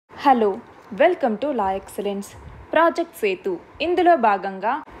Hello welcome to law excellence project Setu. ఇందులో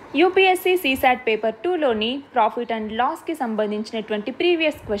భాగంగా UPSC CSAT paper 2లోని profit and లాస్కి సంబంధించినటువంటి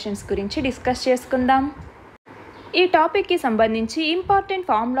ప్రీవియస్ క్వశ్చన్స్ గురించి డిస్కస్ చేసుకుందాం. ఈ టాపిక్కి సంబంధించి ఇంపార్టెంట్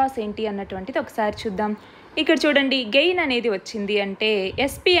ఫార్ములాస్ ఏంటి అన్నటువంటిది ఒకసారి చూద్దాం. ఇక్కడ చూడండి, గెయిన్ అనేది వచ్చింది అంటే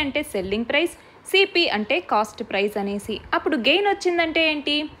ఎస్పీ అంటే సెల్లింగ్ ప్రైస్, సిపి అంటే కాస్ట్ ప్రైస్ అనేసి. అప్పుడు గెయిన్ వచ్చిందంటే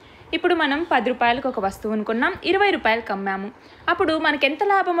ఏంటి? ఇప్పుడు మనం 10 రూపాయలకు ఒక వస్తువును కొన్నాం, 20 రూపాయలకు అమ్మాము. అప్పుడు మనకి ఎంత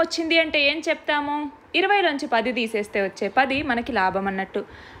లాభం వచ్చింది అంటే ఏం చెప్తాము? 20లోంచి 10 తీసేస్తే వచ్చే 10 మనకి లాభం అన్నట్టు.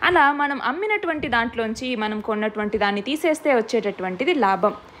 అలా మనం అమ్మినటువంటి దాంట్లోంచి మనం కొన్నటువంటి దాన్ని తీసేస్తే వచ్చేటటువంటిది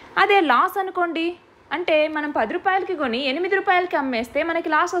లాభం. అదే లాస్ అనుకోండి, అంటే మనం 10 రూపాయలకి కొని 8 రూపాయలకి అమ్మేస్తే మనకి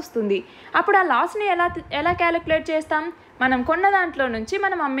లాస్ వస్తుంది. అప్పుడు ఆ లాస్ని ఎలా క్యాలిక్యులేట్ చేస్తాం? మనం కొన్న దాంట్లో నుంచి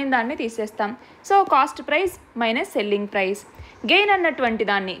మనం అమ్మిన దాన్ని తీసేస్తాం. So cost price minus selling price. Gain అన్నటువంటి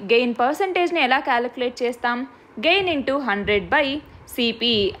దాన్ని, గెయిన్ పర్సంటేజ్ని ఎలా క్యాలిక్యులేట్ చేస్తాం? గెయిన్ ఇంటూ 100/CP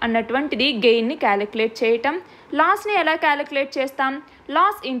అన్నటువంటిది గెయిన్ని క్యాలిక్యులేట్ చేయటం. లాస్ని ఎలా క్యాలిక్యులేట్ చేస్తాం?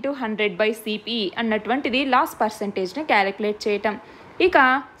 లాస్ ఇంటూ 100/CP అన్నటువంటిది లాస్ పర్సంటేజ్ని క్యాలిక్యులేట్ చేయటం. ఇక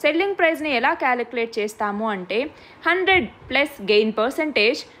సెల్లింగ్ ప్రైస్ని ఎలా క్యాలిక్యులేట్ చేస్తాము అంటే 100 plus gain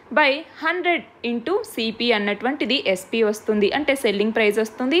percentage by 100 into CP అన్నటువంటిది ఎస్పీ వస్తుంది, అంటే సెల్లింగ్ ప్రైస్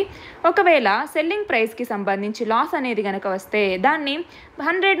వస్తుంది. ఒకవేళ సెల్లింగ్ ప్రైస్కి సంబంధించి లాస్ అనేది కనుక వస్తే దాన్ని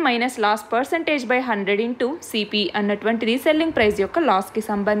 100 minus loss percentage by 100 into CP అన్నటువంటిది సెల్లింగ్ ప్రైస్ యొక్క లాస్కి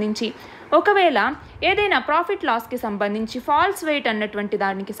సంబంధించి. ఒకవేళ ఏదైనా ప్రాఫిట్ లాస్కి సంబంధించి ఫాల్స్ వెయిట్ అన్నటువంటి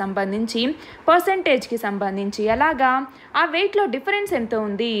దానికి సంబంధించి పర్సంటేజ్కి సంబంధించి ఎలాగా ఆ వెయిట్లో డిఫరెన్స్ ఎంత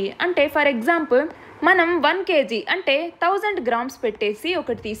ఉంది అంటే, ఫర్ ఎగ్జాంపుల్ మనం 1 kg అంటే 1000 గ్రామ్స్ పెట్టేసి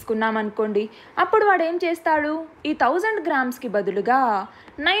ఒకటి తీసుకున్నాం అనుకోండి. అప్పుడు వాడు ఏం చేస్తాడు? ఈ 1000 గ్రామ్స్కి బదులుగా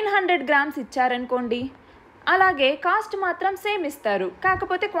 900 గ్రామ్స్ ఇచ్చారనుకోండి, అలాగే కాస్ట్ మాత్రం సేమ్ ఇస్తారు,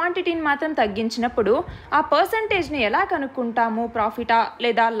 కాకపోతే క్వాంటిటీని మాత్రం తగ్గించినప్పుడు ఆ పర్సంటేజ్ని ఎలా కనుక్కుంటాము? ప్రాఫిటా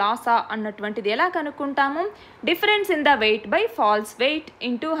లేదా లాసా అన్నటువంటిది ఎలా కనుక్కుంటాము? Difference in the weight by falls weight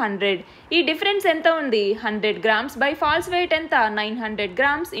into 100. ఈ డిఫరెన్స్ ఎంత ఉంది? 100 గ్రామ్స్ బై ఫాల్స్ వెయిట్ ఎంత? 900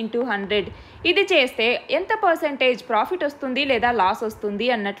 గ్రామ్స్ ఇంటూ 100. ఇది చేస్తే ఎంత పర్సంటేజ్ ప్రాఫిట్ వస్తుంది లేదా లాస్ వస్తుంది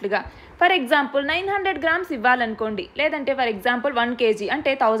అన్నట్లుగా. ఫర్ ఎగ్జాంపుల్ 900 గ్రామ్స్ ఇవ్వాలనుకోండి, లేదంటే ఫర్ ఎగ్జాంపుల్ 1 kg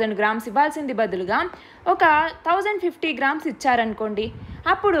అంటే 1000 గ్రామ్స్ ఇవ్వాల్సింది బదులుగా ఒక 1050 గ్రామ్స్ ఇచ్చారనుకోండి,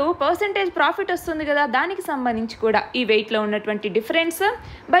 అప్పుడు పర్సంటేజ్ ప్రాఫిట్ వస్తుంది కదా. దానికి సంబంధించి కూడా ఈ వెయిట్లో ఉన్నటువంటి డిఫరెన్స్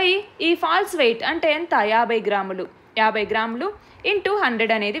బై ఈ ఫాల్స్ వెయిట్ అంటే ఎంత? 50 గ్రాములు ఇంటూ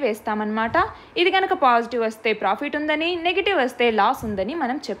 100 అనేది వేస్తామన్నమాట. ఇది కనుక పాజిటివ్ వస్తే ప్రాఫిట్ ఉందని, నెగిటివ్ వస్తే లాస్ ఉందని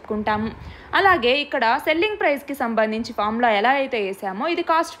మనం చెప్పుకుంటాము. అలాగే ఇక్కడ సెల్లింగ్ ప్రైస్కి సంబంధించి ఫార్ములా ఎలా అయితే వేసామో ఇది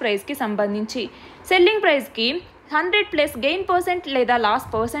కాస్ట్ ప్రైస్కి సంబంధించి. సెల్లింగ్ ప్రైస్కి 100 ప్లస్ గెయిన్ పర్సెంట్ లేదా లాస్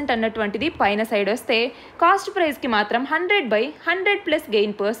పర్సెంట్ అన్నటువంటిది పైన సైడ్ వస్తే, కాస్ట్ ప్రైస్కి మాత్రం 100/100 plus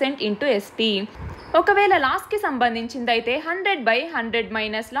gain percent into SP. ఒకవేళ లాస్కి సంబంధించింది అయితే 100/100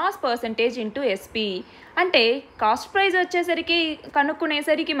 minus loss percentage into SP. అంటే కాస్ట్ ప్రైస్ వచ్చేసరికి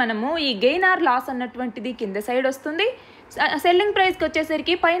కనుక్కునేసరికి మనము ఈ గెయిన్ ఆర్ లాస్ అన్నటువంటిది కింద సైడ్ వస్తుంది, సెల్లింగ్ ప్రైస్కి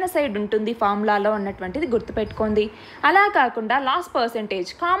వచ్చేసరికి పైన సైడ్ ఉంటుంది ఫార్ములాలో అన్నటువంటిది గుర్తుపెట్టుకోండి. అలా కాకుండా loss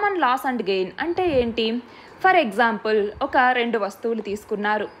percentage, common loss and gain అంటే ఏంటి? ఫర్ ఎగ్జాంపుల్ ఒక 2 వస్తువులు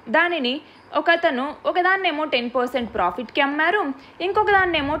తీసుకున్నారు, దానిని ఒకదాన్నేమో 10% ప్రాఫిట్కి అమ్మారు, ఇంకొక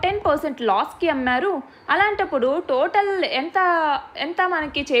దాన్నేమో 10% లాస్కి అమ్మారు. అలాంటప్పుడు టోటల్ ఎంత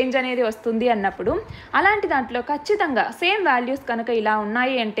మనకి చేంజ్ అనేది వస్తుంది అన్నప్పుడు, అలాంటి దాంట్లో ఖచ్చితంగా సేమ్ వాల్యూస్ కనుక ఇలా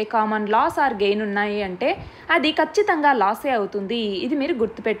ఉన్నాయి అంటే, కామన్ లాస్ ఆర్ గెయిన్ ఉన్నాయి అంటే అది ఖచ్చితంగా లాసే అవుతుంది. ఇది మీరు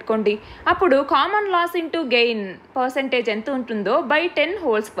గుర్తుపెట్టుకోండి. అప్పుడు common loss into gain percentage ఎంత ఉంటుందో బై 10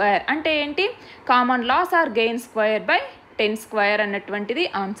 హోల్ స్క్వేర్ అంటే ఏంటి? Common loss are gain square by 10 square అన్నటువంటిది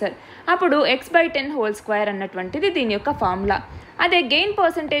ఆన్సర్. అప్పుడు x/10 హోల్ స్క్వేర్ అన్నటువంటిది దీని యొక్క ఫార్ములా. అదే గెయిన్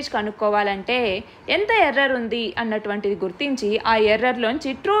పర్సంటేజ్ కనుక్కోవాలంటే ఎంత ఎర్రర్ ఉంది అన్నటువంటిది గుర్తించి ఆ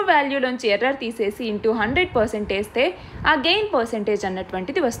ఎర్రర్లోంచి ట్రూ వాల్యూలోంచి ఎర్రర్ తీసేసి ఇంటూ 100% వేస్తే ఆ గెయిన్ పర్సంటేజ్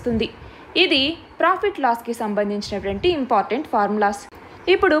అన్నటువంటిది వస్తుంది. ఇది ప్రాఫిట్ లాస్కి సంబంధించినటువంటి ఇంపార్టెంట్ ఫార్ములాస్.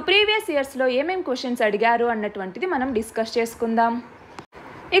 ఇప్పుడు ప్రీవియస్ ఇయర్స్లో ఏమేమి క్వశ్చన్స్ అడిగారు అన్నటువంటిది మనం డిస్కస్ చేసుకుందాం.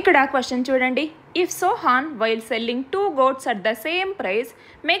 ఇక్కడ క్వశ్చన్ చూడండి. If Sohan while selling 2 goats at the same price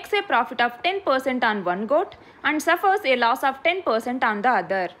makes a profit of 10% on one goat and suffers a loss of 10% on the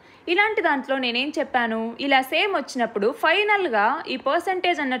other. ఇలాంటి దాంట్లో నేనేం చెప్పాను? ఇలా సేమ్ వచ్చినప్పుడు ఫైనల్గా ఈ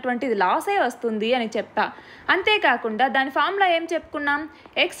పర్సంటేజ్ అన్నటువంటిది లాసే వస్తుంది అని చెప్పా. అంతేకాకుండా దాని ఫార్ములా ఏం చెప్పుకున్నాం?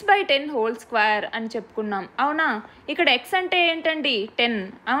 x/10 హోల్ స్క్వేర్ అని చెప్పుకున్నాం, అవునా? ఇక్కడ x అంటే ఏంటండి? 10,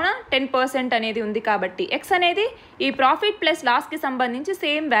 అవునా? 10% అనేది ఉంది కాబట్టి x అనేది ఈ ప్రాఫిట్ ప్లస్ లాస్కి సంబంధించి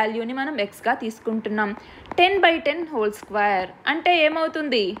సేమ్ వాల్యూని మనం xగా తీసుకుంటున్నాం. 10/10 హోల్ స్క్వేర్ అంటే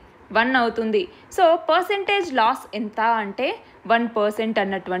ఏమవుతుంది? 1 అవుతుంది. సో పర్సెంటేజ్ లాస్ ఎంత అంటే 1%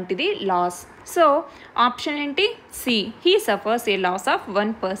 అన్నటువంటిది లాస్. సో ఆప్షన్ ఏంటి? C, he suffers A loss of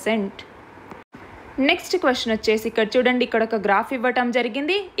 1%. Next question వచ్చేసి ఇక్కడ చూడండి, ఇక్కడ ఒక గ్రాఫ్ ఇవ్వటం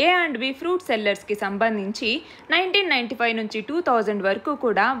జరిగింది. ఏ అండ్ బి ఫ్రూట్ సెల్లర్స్కి సంబంధించి 1995 నుంచి 2000 వరకు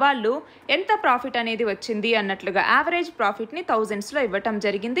కూడా వాళ్ళు ఎంత ప్రాఫిట్ అనేది వచ్చింది అన్నట్లుగా యావరేజ్ ప్రాఫిట్ని థౌజండ్స్లో ఇవ్వటం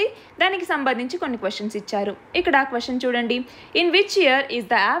జరిగింది. దానికి సంబంధించి కొన్ని క్వశ్చన్స్ ఇచ్చారు. ఇక్కడ క్వశ్చన్ చూడండి, in which year is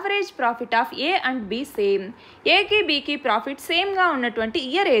the average profit of A and B same? ఏకి బికి ప్రాఫిట్ సేమ్గా ఉన్నటువంటి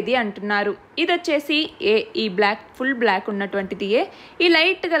ఇయర్ ఏది అంటున్నారు. ఇది వచ్చేసి ఏ, ఈ బ్లాక్ ఫుల్ బ్లాక్ ఉన్నటువంటిది ఏ, ఈ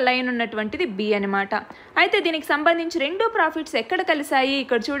లైట్గా లైన్ ఉన్నటువంటిది బి అనమాట. అయితే దీనికి సంబంధించి రెండు ప్రాఫిట్స్ ఎక్కడ కలిసాయి?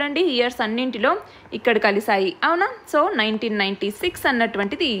 ఇక్కడ చూడండి, ఇయర్స్ అన్నింటిలో ఇక్కడ కలిసాయి, అవునా? సో 1996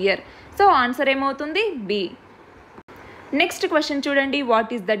 అన్నటువంటిది ఇయర్. సో ఆన్సర్ ఏమవుతుంది? బి. నెక్స్ట్ క్వశ్చన్ చూడండి,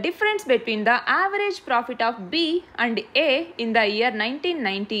 what is the difference between the average profit of B and A in the year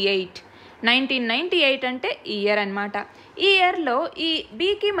 1998? 1998 అంటే ఈ ఇయర్ అనమాట. ఈ ఇయర్లో ఈ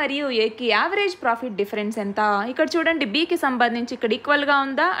బీకి మరియు ఏకి యావరేజ్ ప్రాఫిట్ డిఫరెన్స్ ఎంత? ఇక్కడ చూడండి, బీకి సంబంధించి ఇక్కడ ఈక్వల్గా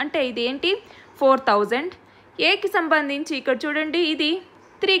ఉందా అంటే ఇది ఏంటి 4000. ఏకి సంబంధించి ఇక్కడ చూడండి ఇది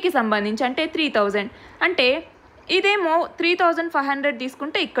 3కి సంబంధించి అంటే 3000. అంటే ఇదేమో 3500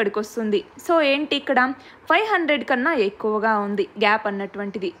 తీసుకుంటే ఇక్కడికి వస్తుంది. సో ఏంటి ఇక్కడ 500 కన్నా ఎక్కువగా ఉంది గ్యాప్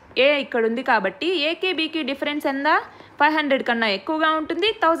అన్నటువంటిది. ఏ ఇక్కడ ఉంది కాబట్టి ఏకి బీకి డిఫరెన్స్ ఎంత? 500 కన్నా ఎక్కువగా ఉంటుంది,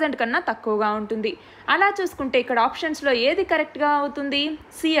 1000 కన్నా తక్కువగా ఉంటుంది. అలా చూసుకుంటే ఇక్కడ ఆప్షన్స్లో ఏది కరెక్ట్గా అవుతుంది?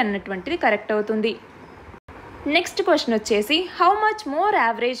 సి అన్నటువంటిది కరెక్ట్ అవుతుంది. నెక్స్ట్ క్వశ్చన్ వచ్చేసి, how much more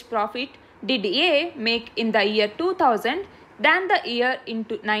average profit did a make in the year 2000 than the year in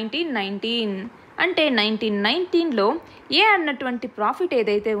 1919? అంటే 1919లో ఏ అన్నటువంటి ప్రాఫిట్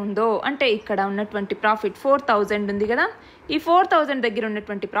ఏదైతే ఉందో, అంటే ఇక్కడ ఉన్నటువంటి ప్రాఫిట్ 4000 ఉంది కదా, ఈ 4000 దగ్గర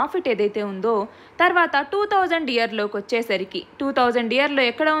ఉన్నటువంటి ప్రాఫిట్ ఏదైతే ఉందో తర్వాత 2000 ఇయర్లోకి వచ్చేసరికి 2000 ఇయర్లో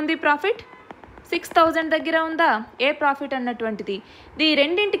ఎక్కడ ఉంది ప్రాఫిట్? 6000 దగ్గర ఉందా ఏ ప్రాఫిట్ అన్నటువంటిది. ఈ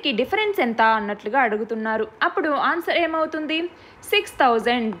రెండింటికి డిఫరెన్స్ ఎంత అన్నట్లుగా అడుగుతున్నారు. అప్పుడు ఆన్సర్ ఏమవుతుంది?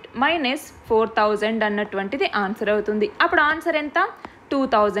 6000 మైనస్ 4000 అన్నటువంటిది ఆన్సర్ అవుతుంది. అప్పుడు ఆన్సర్ ఎంత?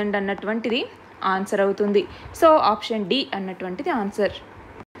 2000 అన్నటువంటిది ఆన్సర్ అవుతుంది. సో ఆప్షన్ డి అన్నటువంటిది ఆన్సర్.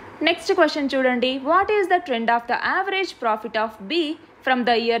 నెక్స్ట్ క్వశ్చన్ చూడండి, what is the trend of the average profit of be from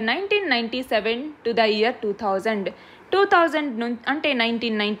the year 1997 to the year 2000? 2000 అంటే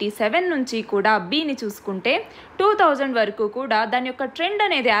 1997 నుంచి కూడా బీని చూసుకుంటే 2000 వరకు కూడా దాని యొక్క ట్రెండ్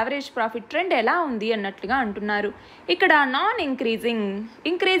అనేది యావరేజ్ ప్రాఫిట్ ట్రెండ్ ఎలా ఉంది అన్నట్లుగా అంటున్నారు. ఇక్కడ నాన్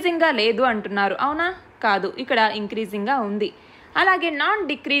ఇంక్రీజింగ్గా లేదు అంటున్నారు, అవునా? కాదు, ఇక్కడ ఇంక్రీజింగ్గా ఉంది. అలాగే నాన్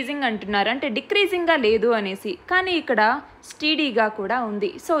డిక్రీజింగ్ అంటున్నారు, అంటే డిక్రీజింగ్గా లేదు అనేసి, కానీ ఇక్కడ స్టీడీగా కూడా ఉంది.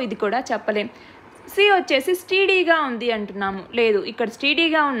 సో ఇది కూడా చెప్పలేం. సి వచ్చేసి స్టీడీగా ఉంది అంటున్నాము, లేదు, ఇక్కడ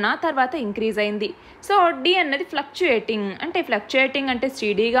స్టీడీగా ఉన్న తర్వాత ఇంక్రీజ్ అయింది. సో డి అన్నది ఫ్లక్చుయేటింగ్, అంటే ఫ్లక్చుయేటింగ్ అంటే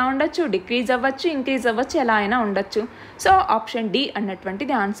స్టీడీగా ఉండొచ్చు, డిక్రీజ్ అవ్వచ్చు, ఇంక్రీజ్ అవ్వచ్చు, ఎలా అయినా ఉండొచ్చు. సో ఆప్షన్ డి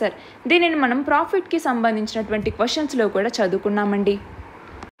అన్నటువంటిది ఆన్సర్. దీనిని మనం ప్రాఫిట్కి సంబంధించినటువంటి క్వశ్చన్స్లో కూడా చదువుకున్నామండి.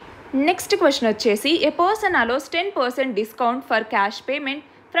 నెక్స్ట్ క్వశ్చన్ వచ్చేసి, ఏ person allows 10% discount for cash payment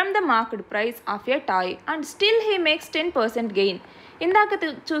from the market price of a toy and still he makes 10% gain. ఇందాక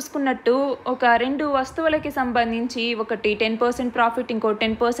చూసుకున్నట్టు ఒక రెండు వస్తువులకి సంబంధించి ఒకటి 10% ప్రాఫిట్, ఇంకో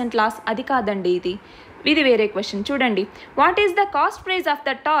 10% లాస్, అది కాదండి, ఇది వేరే క్వశ్చన్. చూడండి, what is the cost price of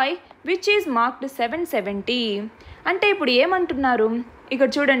the toy which is marked 770? అంటే ఇప్పుడు ఏమంటున్నారు? ఇక్కడ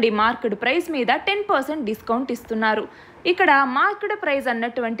చూడండి, మార్కెట్ ప్రైస్ మీద 10% డిస్కౌంట్ ఇస్తున్నారు. ఇక్కడ మార్కెట్ ప్రైస్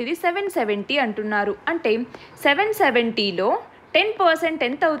అన్నటువంటిది 770 అంటున్నారు. అంటే 770లో 10%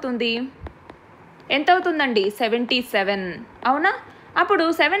 ఎంత అవుతుంది? ఎంత అవుతుందండి? 77, అవునా? అప్పుడు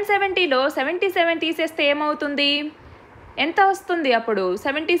 770లో 77 తీసేస్తే ఏమవుతుంది? ఎంత వస్తుంది? అప్పుడు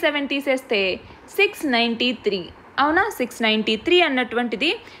 77 తీసేస్తే 693, అవునా? 693 అన్నటువంటిది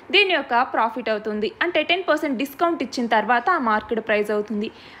దీని యొక్క ప్రాఫిట్ అవుతుంది. అంటే 10% డిస్కౌంట్ ఇచ్చిన తర్వాత ఆ మార్కెట్ ప్రైస్ అవుతుంది.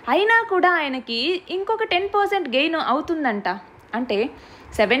 అయినా కూడా ఆయనకి ఇంకొక 10% గెయిన్ అవుతుందంట. అంటే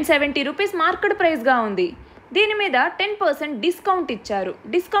 770 రూపీస్ మార్కెట్ ప్రైస్గా ఉంది, దీని మీద 10% డిస్కౌంట్ ఇచ్చారు.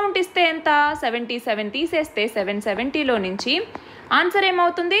 డిస్కౌంట్ ఇస్తే ఎంత? 77 తీసేస్తే 770లో నుంచి ఆన్సర్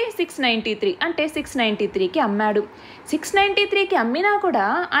ఏమవుతుంది? 693. అంటే 693కి అమ్మాడు. 693కి అమ్మినా కూడా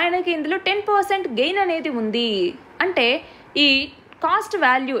ఆయనకి ఇందులో 10% గెయిన్ అనేది ఉంది. అంటే ఈ కాస్ట్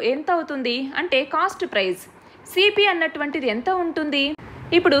వాల్యూ ఎంత అవుతుంది అంటే కాస్ట్ ప్రైస్ సిపి అన్నటువంటిది ఎంత ఉంటుంది?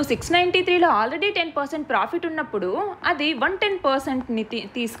 ఇప్పుడు 693లో ఆల్రెడీ 10% ప్రాఫిట్ ఉన్నప్పుడు అది 110%ని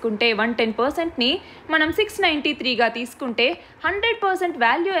తీసుకుంటే 110%ని మనం 693గా తీసుకుంటే 100%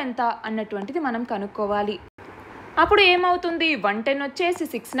 వాల్యూ ఎంత అన్నటువంటిది మనం కనుక్కోవాలి. అప్పుడు ఏమవుతుంది? 110 వచ్చేసి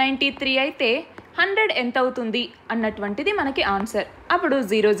 693 అయితే 100 ఎంత అవుతుంది అన్నటువంటిది మనకి ఆన్సర్. అప్పుడు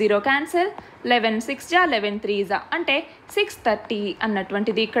 0 0 క్యాన్సల్, 11 6 జా 11 3 జా అంటే 630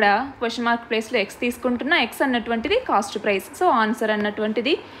 అన్నటువంటిది. ఇక్కడ క్వశ్చన్ మార్క్ ప్లేస్లో ఎక్స్ తీసుకుంటున్నా, ఎక్స్ అన్నటువంటిది కాస్ట్ ప్రైస్. సో ఆన్సర్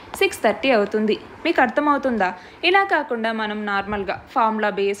అన్నటువంటిది 630 అవుతుంది. మీకు అర్థమవుతుందా? ఇలా కాకుండా మనం నార్మల్గా ఫార్ములా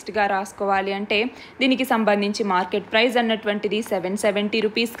బేస్డ్గా రాసుకోవాలి అంటే దీనికి సంబంధించి మార్కెట్ ప్రైస్ అన్నటువంటిది 770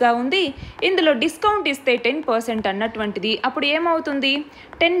 రూపీస్గా ఉంది. ఇందులో డిస్కౌంట్ ఇస్తే 10% అన్నటువంటిది అప్పుడు ఏమవుతుంది?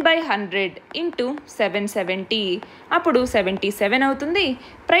 10/100 ఇంటూ 770 అప్పుడు 77 అవుతుంది.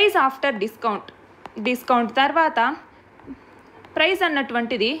 ప్రైస్ ఆఫ్టర్ డిస్కౌంట్ తర్వాత ప్రైస్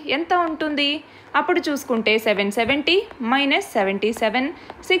అన్నటువంటిది ఎంత ఉంటుంది? అప్పుడు చూసుకుంటే 770 మైనస్ 77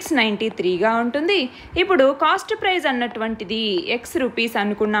 693గా ఉంటుంది. ఇప్పుడు కాస్ట్ ప్రైస్ అన్నటువంటిది ఎక్స్ రూపీస్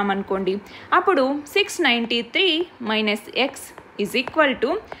అనుకున్నాం అనుకోండి. అప్పుడు 693 minus X is equal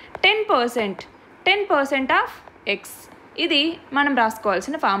to 10% of X. ఇది మనం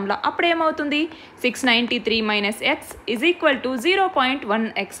రాసుకోవాల్సిన ఫార్ములా. అప్పుడు ఏమవుతుంది? 693 minus X is equal to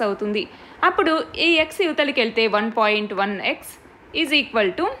 0.1x అవుతుంది. అప్పుడు ఈ ఎక్స్ యువతలకి వెళ్తే 1.1x ఈజ్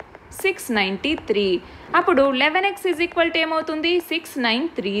ఈక్వల్ టు 693. అప్పుడు 11x ఈజ్ ఈక్వల్ టు ఏమవుతుంది?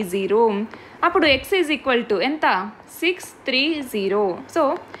 6930. అప్పుడు x ఈజ్ ఈక్వల్ టు ఎంత? 630. So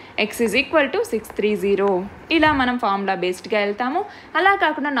x is equal to 630. ఇలా మనం ఫార్ములా బేస్డ్గా వెళ్తాము. అలా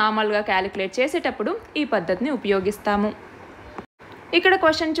కాకుండా నార్మల్గా క్యాలిక్యులేట్ చేసేటప్పుడు ఈ పద్ధతిని ఉపయోగిస్తాము. ఇక్కడ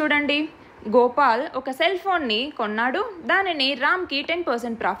క్వశ్చన్ చూడండి. గోపాల్ ఒక సెల్ ఫోన్ని కొన్నాడు. దానిని రామ్కి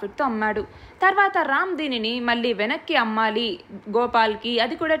 10% ప్రాఫిట్తో అమ్మాడు. తర్వాత రామ్ దీనిని మళ్ళీ వెనక్కి అమ్మాలి గోపాల్కి,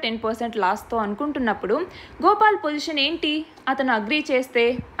 అది కూడా 10% లాస్తో అనుకుంటున్నప్పుడు గోపాల్ పొజిషన్ ఏంటి? అతను అగ్రీ చేస్తే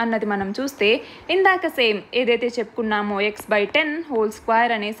అన్నది మనం చూస్తే ఇందాక సేమ్ ఏదైతే చెప్పుకున్నామో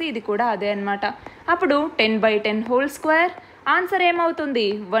x/10² అనేసి ఇది కూడా అదే అనమాట. అప్పుడు 10/10² ఆన్సర్ ఏమవుతుంది?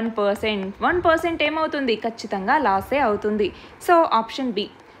 1%. 1% ఏమవుతుంది? ఖచ్చితంగా లాసే అవుతుంది. So option B.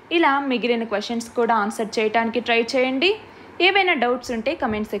 ఇలా మిగిలిన క్వశ్చన్స్ కూడా ఆన్సర్ చేయడానికి ట్రై చేయండి. ఏవైనా డౌట్స్ ఉంటే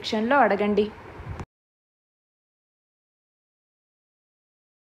కమెంట్ సెక్షన్లో అడగండి.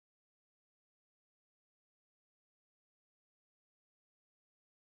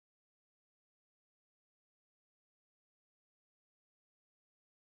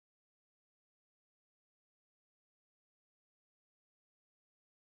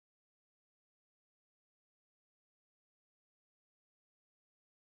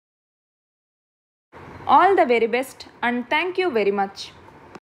 All the very best and thank you very much.